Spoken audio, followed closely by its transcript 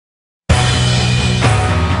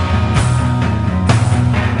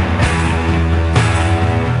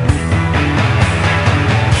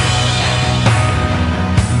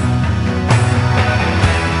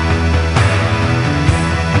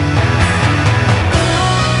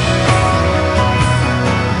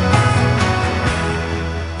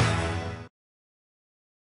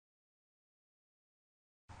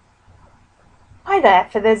Hi there,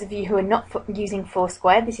 for those of you who are not using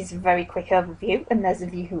Foursquare, this is a very quick overview, and those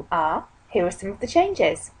of you who are, here are some of the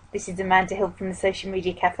changes. This is Amanda Hill from the Social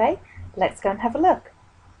Media Cafe. Let's go and have a look.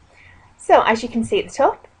 So, as you can see at the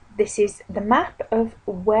top, this is the map of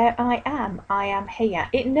where I am. I am here.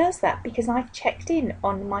 It knows that because I've checked in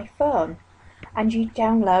on my phone. And you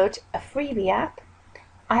download a freebie app.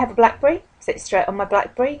 I have a BlackBerry, so it's straight on my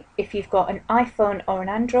BlackBerry. If you've got an iPhone or an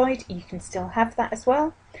Android, you can still have that as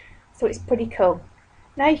well. So it's pretty cool.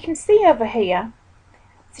 Now you can see over here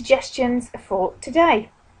suggestions for today.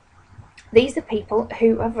 These are people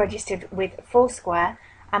who have registered with Foursquare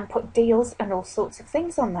and put deals and all sorts of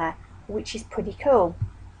things on there, which is pretty cool.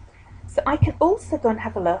 So I can also go and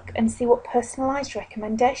have a look and see what personalised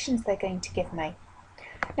recommendations they're going to give me.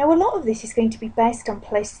 Now a lot of this is going to be based on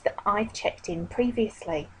places that I've checked in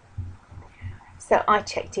previously. So I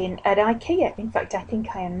checked in at IKEA. In fact, I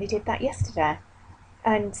think I only did that yesterday.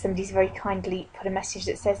 And somebody's very kindly put a message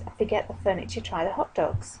that says, forget the furniture, try the hot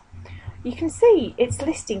dogs. You can see it's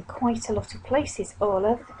listing quite a lot of places all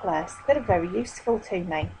over the place that are very useful to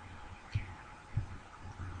me.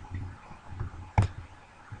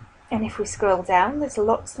 And if we scroll down, there's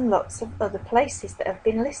lots and lots of other places that have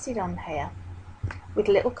been listed on here with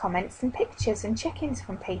little comments and pictures and check-ins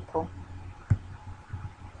from people.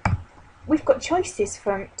 We've got choices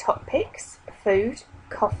from top picks, food,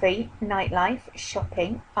 coffee, nightlife,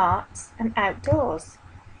 shopping, arts and outdoors.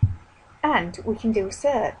 And we can do a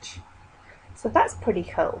search. So that's pretty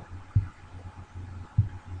cool.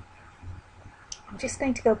 I'm just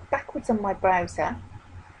going to go backwards on my browser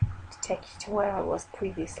to take you to where I was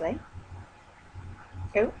previously.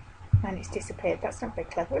 Oh, and it's disappeared. That's not very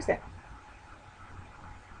clever, is it?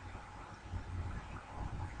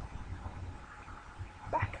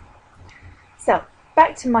 Back. So,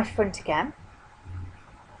 back to my front again.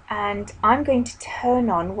 And I'm going to turn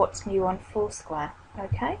on what's new on Foursquare,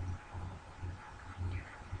 okay?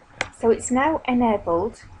 So it's now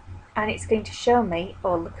enabled and it's going to show me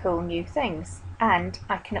all the cool new things, and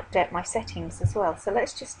I can update my settings as well. So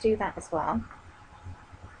let's just do that as well.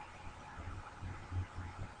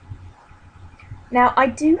 Now I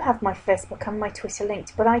do have my Facebook and my Twitter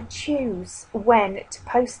linked, but I choose when to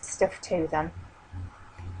post stuff to them.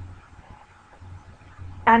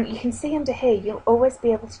 And you can see under here, you'll always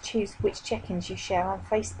be able to choose which check-ins you share on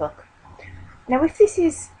Facebook. Now if this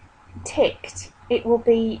is ticked, it will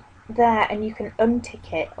be there and you can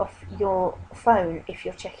untick it off your phone if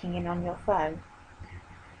you're checking in on your phone.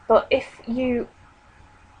 But if you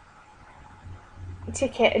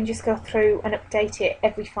tick it and just go through and update it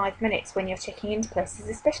every 5 minutes when you're checking into places,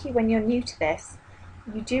 especially when you're new to this,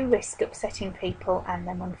 you do risk upsetting people and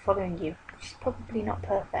them unfollowing you, which is probably not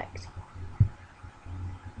perfect.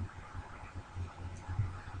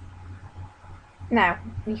 Now,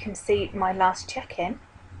 you can see my last check-in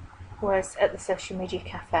was at the Social Media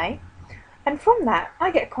Cafe, and from that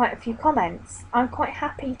I get quite a few comments. I'm quite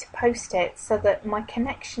happy to post it so that my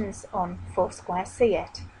connections on Foursquare see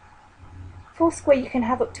it. Foursquare, you can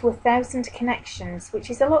have up to 1,000 connections, which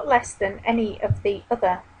is a lot less than any of the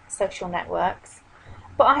other social networks,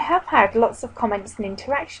 but I have had lots of comments and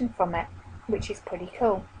interaction from it, which is pretty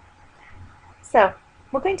cool. So,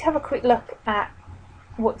 we're going to have a quick look at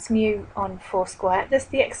what's new on Foursquare. There's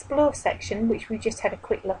the Explore section, which we just had a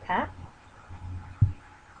quick look at.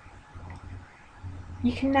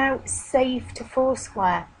 You can now save to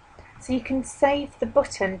Foursquare. So you can save the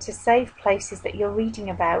button to save places that you're reading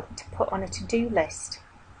about to put on a to-do list.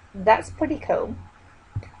 That's pretty cool.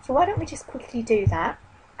 So why don't we just quickly do that,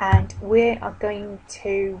 and we are going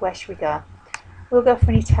to, where should we go? We'll go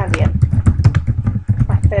for an Italian,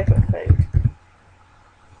 my favourite food.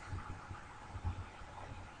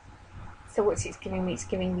 So what's it giving me? It's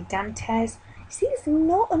giving me Dante's. You see, there's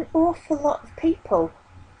not an awful lot of people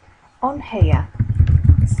on here.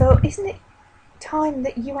 So isn't it time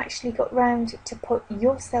that you actually got round to put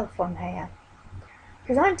yourself on here?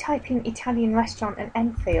 Because I'm typing Italian restaurant and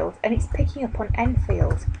Enfield, and it's picking up on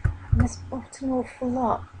Enfield, and there's not an awful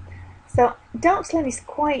lot. So Darksland is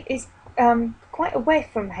quite away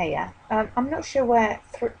from here. I'm not sure where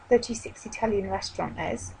 36 Italian restaurant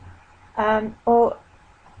is, or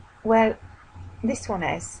where this one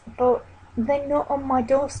is, but they're not on my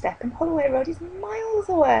doorstep, and Holloway Road is miles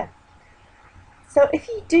away. So if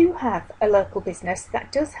you do have a local business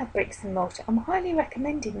that does have bricks and mortar, I'm highly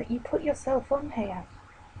recommending that you put yourself on here.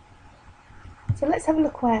 So let's have a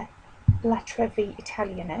look where La Trevi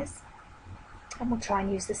Italian is, and we'll try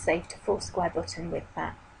and use the Save to Foursquare button with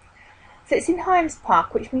that. So it's in Hyams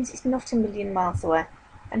Park, which means it's not a million miles away.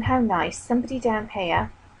 And how nice, somebody down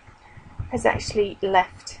here has actually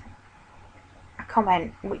left a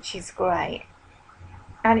comment, which is great.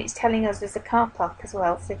 and it's telling us there's a car park as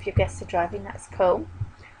well, so if your guests are driving, that's cool.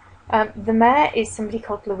 The mayor is somebody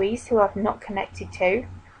called Louise, who I've not connected to,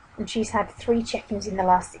 and she's had 3 check-ins in the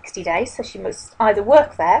last 60 days, so she must either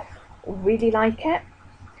work there or really like it.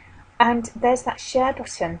 And there's that share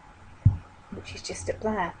button, which is just up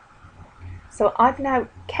there. So I've now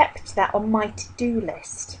kept that on my to-do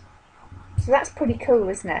list. So that's pretty cool,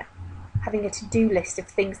 isn't it? Having a to-do list of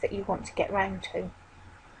things that you want to get round to.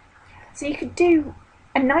 So you could do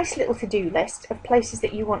a nice little to-do list of places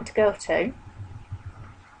that you want to go to,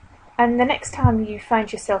 and the next time you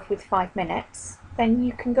find yourself with 5 minutes, then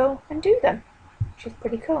you can go and do them, which is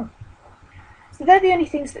pretty cool. So they're the only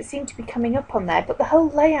things that seem to be coming up on there, but the whole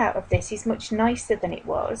layout of this is much nicer than it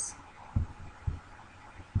was.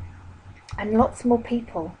 And lots more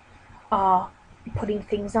people are putting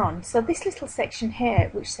things on. So this little section here,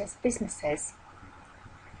 which says businesses,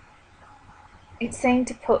 it's saying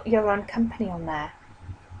to put your own company on there.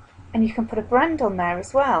 And you can put a brand on there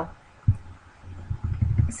as well.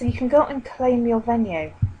 So you can go and claim your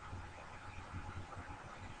venue.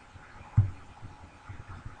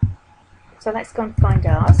 So let's go and find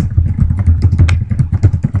ours.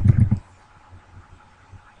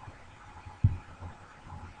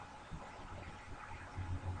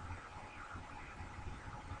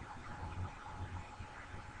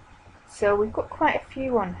 So we've got quite a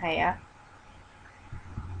few on here.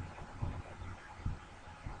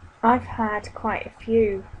 I've had quite a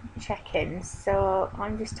few check-ins, so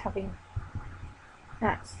I'm just having,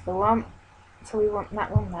 that's the one, so we want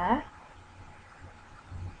that one there.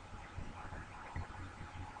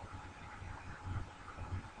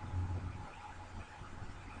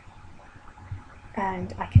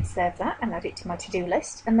 And I can save that and add it to my to-do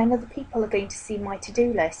list, and then other people are going to see my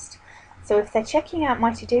to-do list. So if they're checking out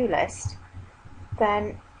my to-do list,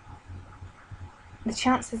 then the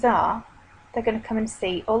chances are they're going to come and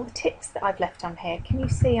see all the tips that I've left on here. Can you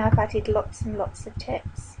see I've added lots and lots of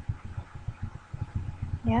tips?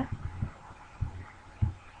 Yeah?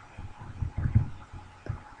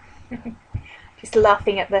 Just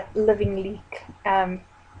laughing at the lovingly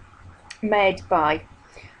made by.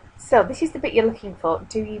 So this is the bit you're looking for.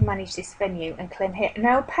 Do you manage this venue and claim here?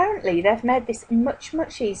 Now apparently they've made this much,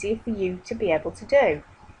 much easier for you to be able to do.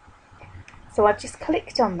 So I've just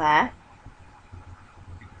clicked on there,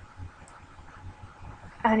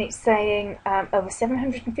 and it's saying over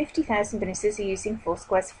 750,000 businesses are using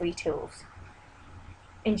Foursquare's free tools.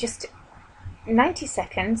 In just 90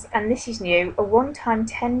 seconds, and this is new, a one-time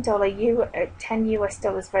 $10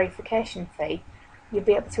 US verification fee, you'll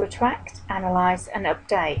be able to attract, analyse and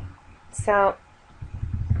update. So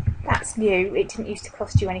that's new. It didn't used to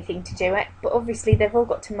cost you anything to do it, but obviously they've all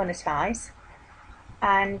got to monetize,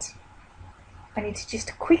 and I need to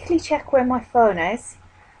just quickly check where my phone is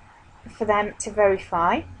for them to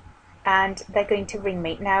verify, and they're going to ring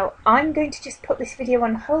me. Now I'm going to just put this video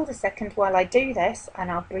on hold a second while I do this, and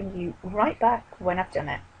I'll bring you right back when I've done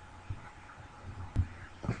it.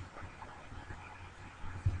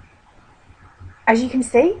 As you can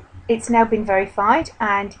see, it's now been verified,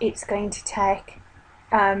 and it's going to take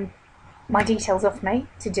my details off me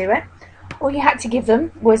to do it. All you had to give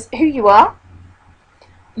them was who you are,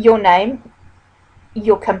 your name,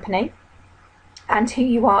 your company, and who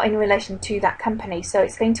you are in relation to that company. So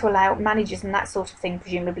it's going to allow managers and that sort of thing,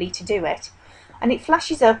 presumably, to do it. And it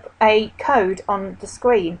flashes up a code on the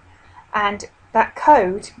screen, and that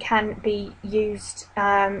code can be used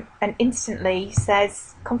and instantly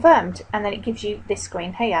says confirmed, and then it gives you this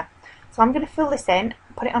screen here. So I'm going to fill this in,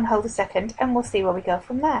 put it on hold a second, and we'll see where we go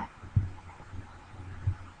from there.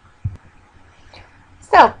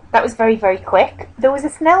 So that was very, very quick. There was a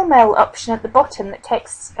snail mail option at the bottom that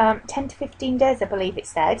takes 10 to 15 days, I believe it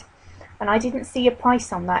said, and I didn't see a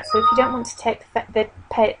price on that. So if you don't want to take the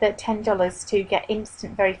 $10 to get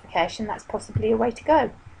instant verification, that's possibly a way to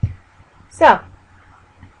go. So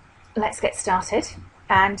let's get started,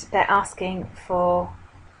 and they're asking for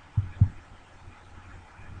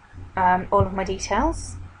all of my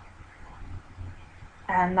details,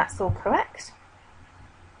 and that's all correct.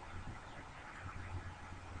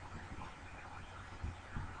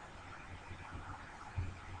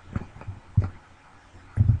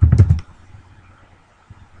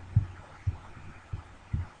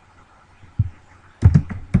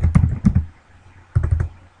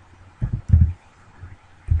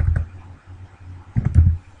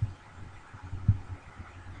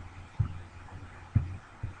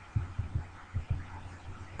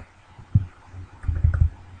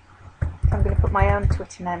 I'm going to put my own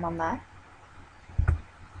Twitter name on there.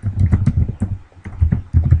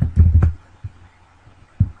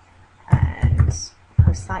 And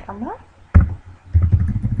post site on there.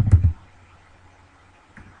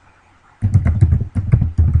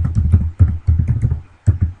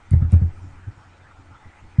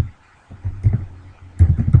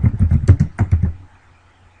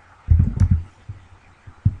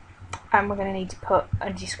 time we're going to need to put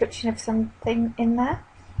a description of something in there.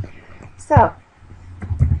 So,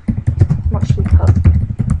 what should we put?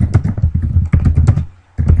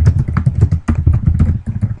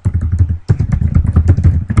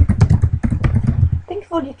 Think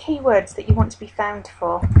of all your keywords that you want to be found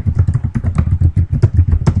for.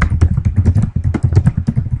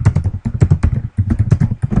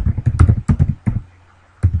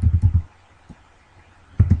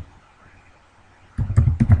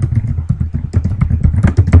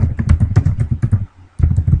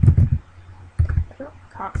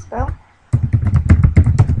 Can't spell.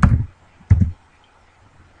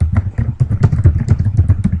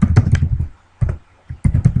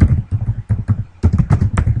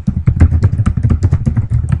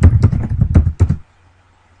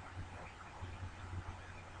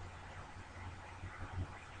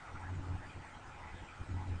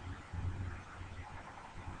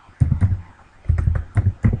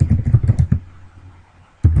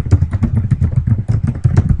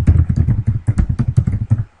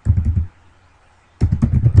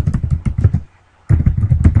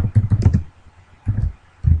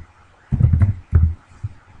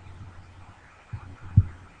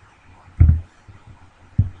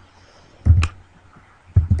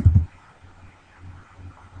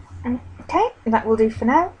 Okay, that will do for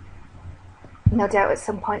now. No doubt at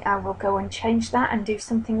some point I will go and change that and do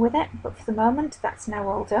something with it, but for the moment that's now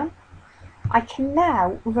all done. I can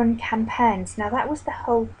now run campaigns. Now that was the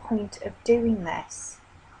whole point of doing this.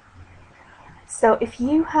 So if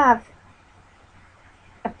you have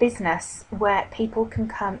a business where people can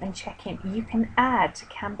come and check in, you can add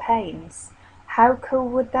campaigns. How cool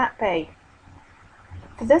would that be?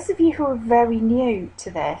 For those of you who are very new to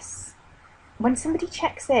this, when somebody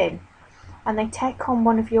checks in and they take on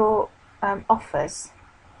one of your offers,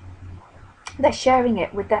 they're sharing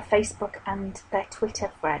it with their Facebook and their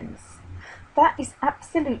Twitter friends. That is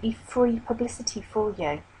absolutely free publicity for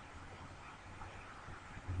you.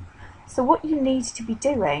 So what you need to be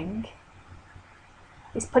doing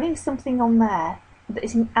is putting something on there that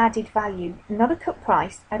is an added value, not a cut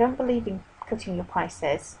price. I don't believe in cutting your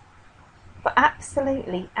prices, but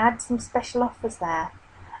absolutely add some special offers there.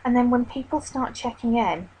 And then when people start checking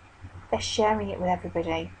in, they're sharing it with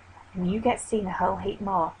everybody and you get seen a whole heap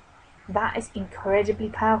more. That is incredibly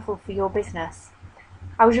powerful for your business.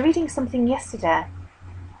 I was reading something yesterday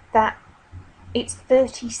that it's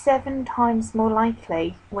 37 times more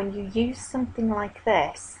likely when you use something like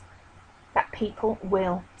this that people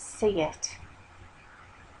will see it.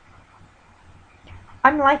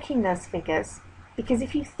 I'm liking those figures because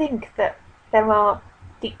if you think that there are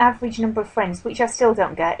the average number of friends, which I still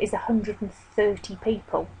don't get, is 130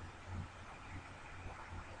 people.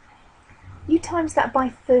 You times that by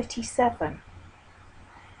 37.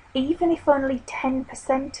 Even if only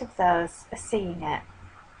 10% of those are seeing it,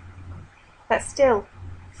 that's still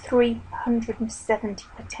 370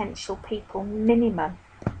 potential people minimum.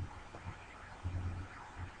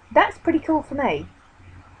 That's pretty cool for me.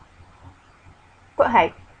 But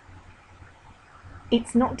hey,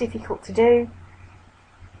 it's not difficult to do.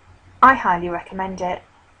 I highly recommend it,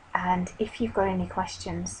 and if you've got any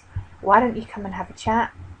questions, why don't you come and have a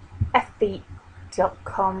chat? fb.com/the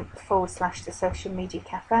social media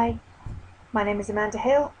cafe. My name is Amanda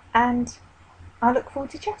Hill, and I look forward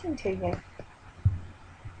to chatting to you.